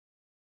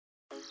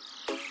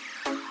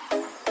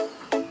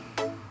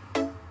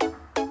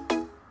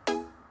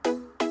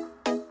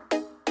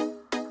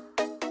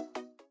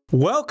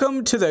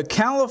Welcome to the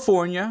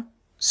California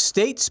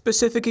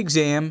State-Specific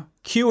Exam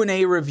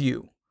Q&A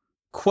Review.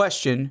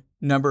 Question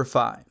number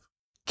 5.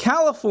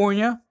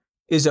 California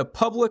is a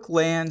public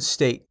land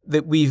state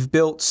that we've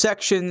built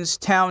sections,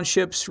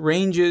 townships,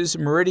 ranges,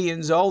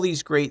 meridians, all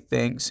these great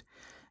things.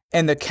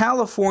 And the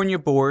California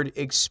Board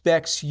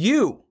expects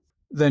you,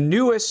 the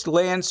newest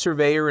land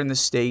surveyor in the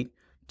state,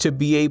 to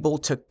be able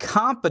to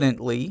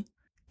competently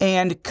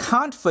and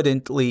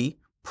confidently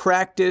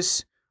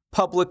practice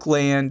public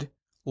land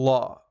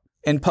law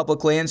and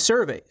public land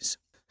surveys.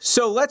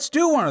 So let's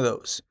do one of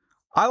those.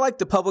 I like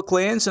the public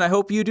lands, and I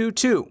hope you do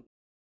too.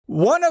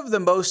 One of the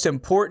most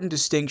important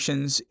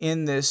distinctions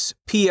in this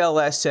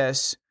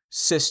PLSS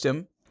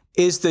system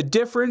is the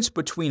difference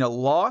between a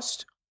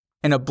lost,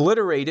 an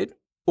obliterated,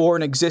 or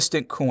an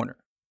existent corner.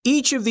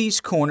 Each of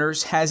these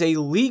corners has a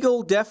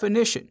legal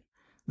definition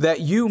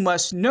that you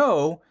must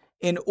know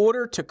in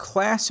order to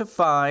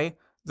classify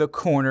the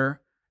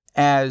corner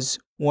as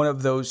one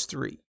of those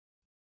three.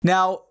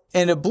 Now,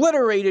 an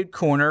obliterated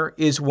corner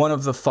is one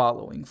of the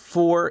following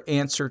 4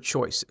 answer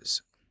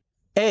choices.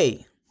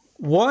 A.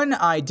 One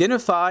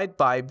identified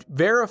by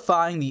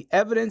verifying the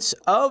evidence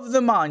of the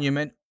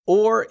monument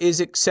or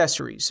its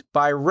accessories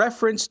by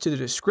reference to the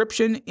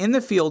description in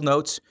the field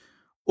notes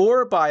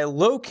or by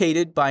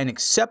located by an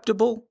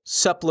acceptable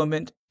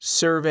supplement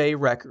survey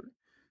record,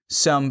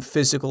 some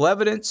physical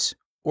evidence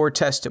or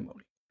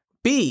testimony.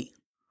 B.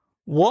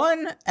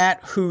 One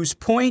at whose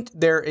point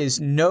there is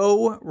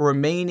no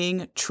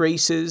remaining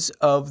traces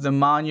of the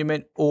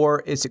monument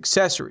or its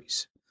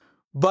accessories,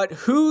 but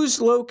whose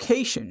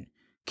location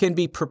can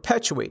be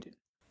perpetuated,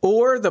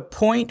 or the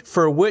point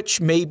for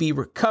which may be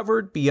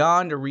recovered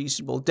beyond a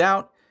reasonable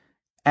doubt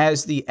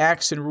as the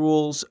acts and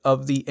rules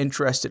of the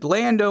interested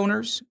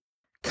landowners,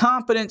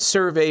 competent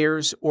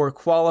surveyors, or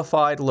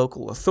qualified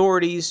local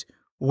authorities,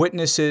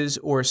 witnesses,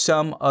 or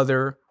some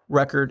other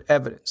record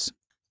evidence.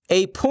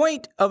 A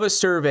point of a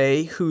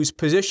survey whose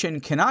position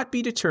cannot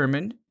be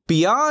determined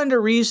beyond a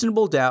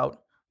reasonable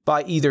doubt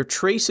by either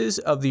traces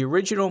of the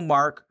original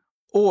mark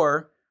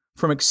or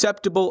from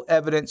acceptable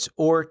evidence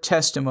or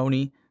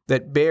testimony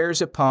that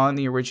bears upon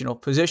the original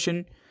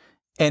position,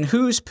 and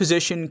whose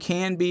position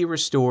can be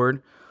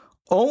restored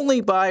only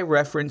by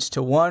reference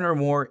to one or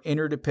more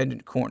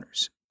interdependent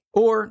corners,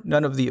 or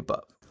none of the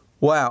above.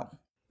 Wow,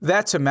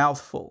 that's a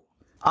mouthful.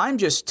 I'm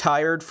just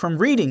tired from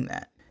reading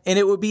that, and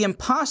it would be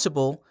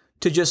impossible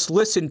to just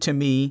listen to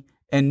me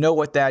and know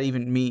what that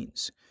even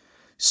means.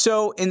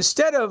 So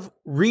instead of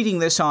reading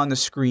this on the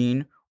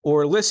screen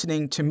or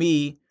listening to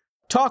me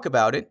talk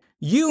about it,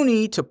 you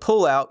need to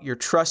pull out your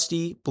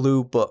trusty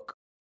blue book.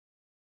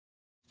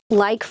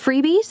 Like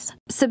freebies?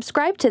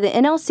 Subscribe to the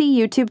NLC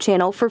YouTube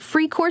channel for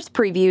free course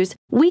previews,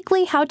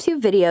 weekly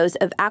how-to videos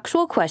of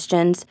actual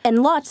questions,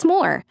 and lots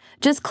more.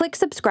 Just click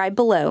subscribe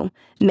below.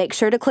 Make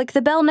sure to click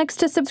the bell next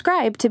to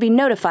subscribe to be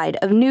notified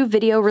of new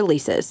video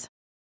releases.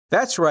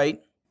 That's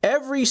right.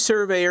 Every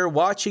surveyor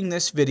watching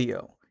this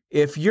video,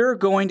 if you're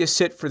going to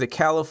sit for the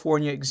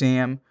California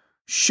exam,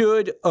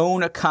 should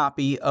own a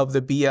copy of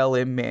the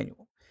BLM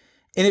Manual.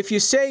 And if you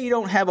say you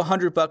don't have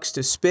 $100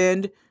 to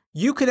spend,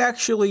 you could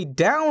actually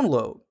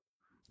download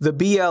the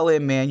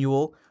BLM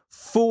Manual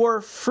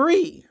for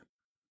free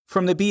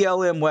from the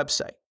BLM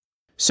website.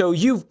 So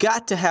you've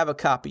got to have a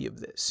copy of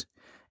this.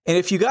 And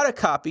if you got a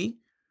copy,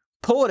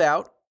 pull it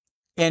out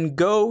and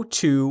go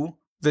to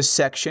the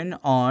section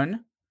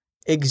on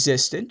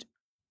existent,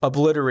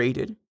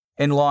 obliterated,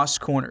 and lost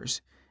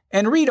corners,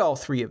 and read all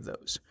 3 of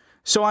those.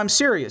 So I'm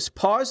serious.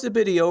 Pause the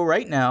video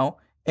right now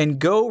and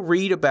go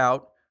read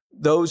about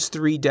those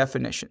 3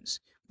 definitions,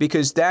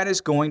 because that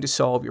is going to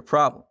solve your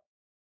problem.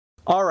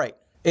 All right.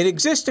 An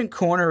existent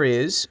corner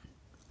is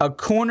a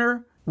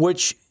corner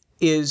which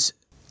is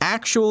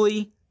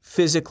actually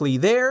physically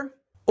there,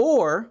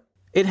 or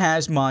it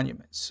has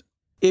monuments.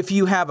 If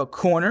you have a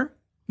corner,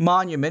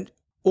 monument,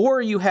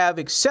 or you have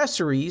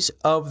accessories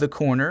of the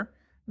corner,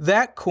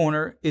 that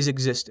corner is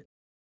existent.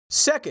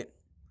 Second,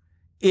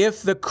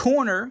 if the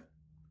corner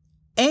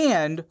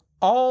and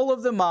all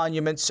of the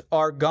monuments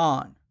are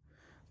gone,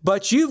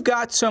 but you've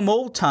got some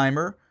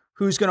old-timer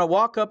who's going to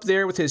walk up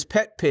there with his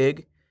pet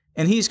pig,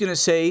 and he's going to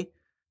say,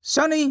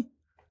 "Sonny,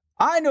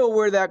 I know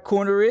where that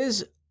corner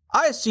is.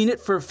 I've seen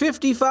it for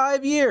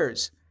 55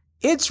 years.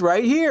 It's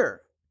right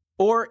here."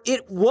 Or,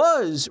 "It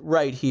was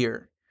right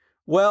here."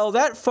 Well,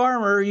 that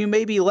farmer, you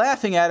may be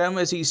laughing at him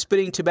as he's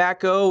spitting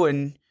tobacco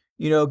and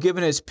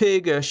giving his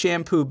pig a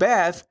shampoo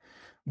bath,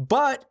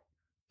 but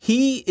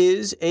he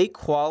is a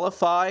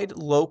qualified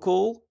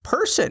local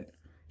person.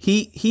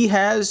 He's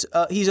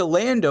a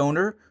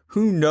landowner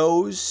who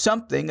knows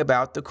something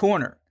about the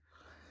corner.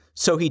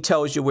 So he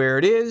tells you where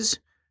it is,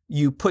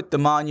 you put the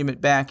monument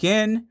back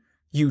in,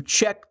 you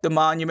check the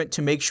monument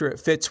to make sure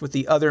it fits with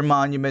the other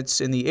monuments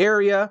in the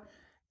area,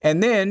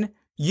 and then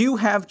you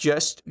have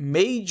just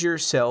made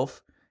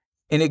yourself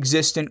an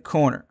existent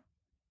corner.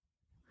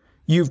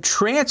 You've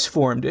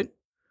transformed it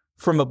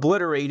from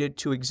obliterated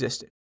to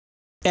existent.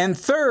 And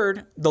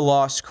third, the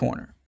lost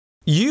corner.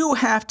 You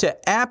have to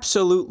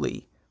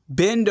absolutely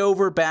bend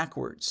over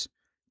backwards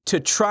to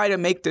try to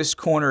make this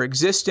corner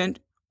existent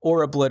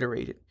or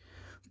obliterated.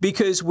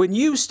 Because when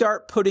you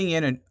start putting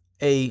in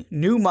a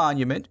new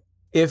monument,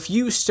 if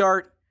you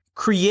start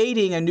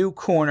creating a new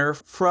corner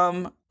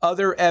from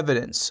other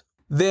evidence,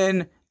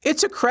 then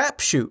it's a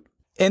crapshoot.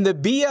 And the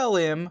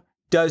BLM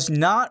does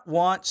not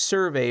want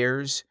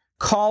surveyors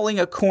calling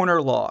a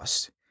corner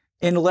lost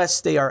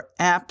unless they are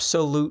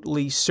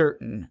absolutely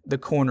certain the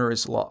corner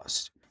is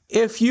lost.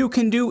 If you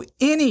can do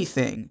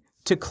anything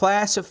to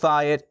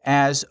classify it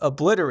as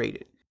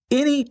obliterated,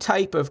 any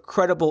type of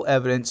credible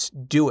evidence,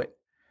 do it.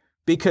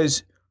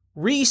 Because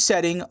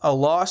resetting a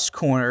lost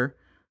corner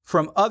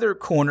from other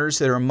corners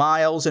that are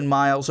miles and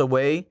miles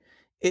away,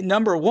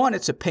 number one,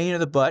 it's a pain in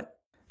the butt.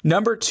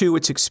 Number two,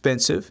 it's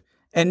expensive.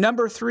 And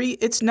number three,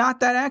 it's not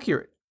that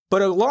accurate.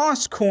 But a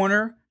lost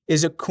corner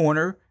is a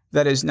corner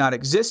that is not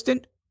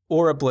existent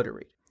or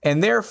obliterated.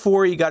 And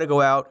therefore, you got to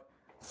go out,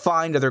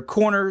 find other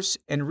corners,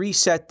 and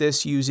reset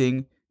this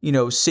using,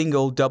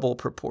 single, double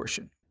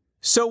proportion.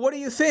 So what do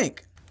you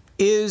think?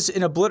 Is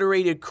an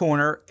obliterated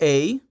corner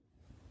A,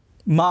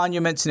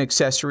 monuments and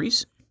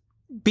accessories,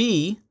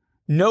 B,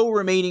 no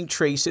remaining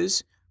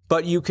traces,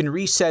 but you can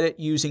reset it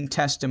using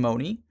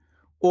testimony,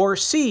 or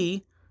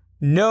C,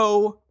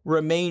 no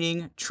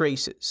remaining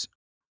traces?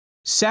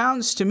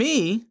 Sounds to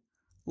me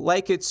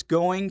like it's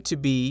going to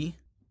be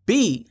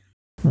B.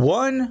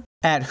 One,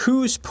 at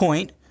whose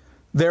point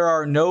there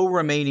are no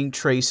remaining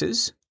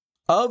traces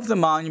of the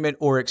monument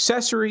or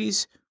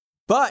accessories,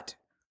 but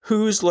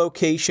whose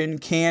location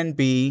can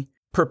be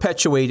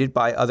perpetuated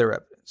by other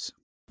evidence.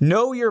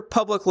 Know your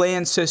public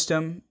land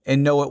system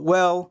and know it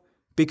well,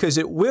 because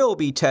it will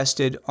be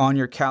tested on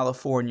your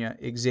California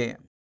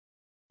exam.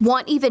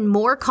 Want even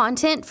more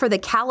content for the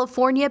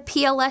California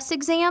PLS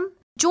exam?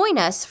 Join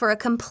us for a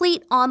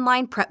complete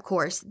online prep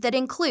course that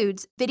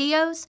includes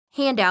videos,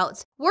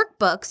 handouts,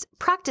 workbooks,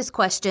 practice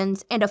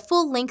questions, and a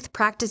full-length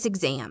practice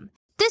exam.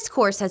 This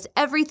course has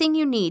everything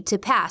you need to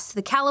pass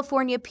the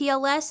California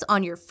PLS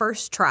on your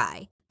first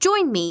try.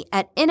 Join me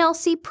at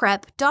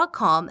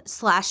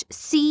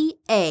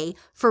nlcprep.com/CA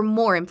for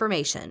more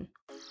information.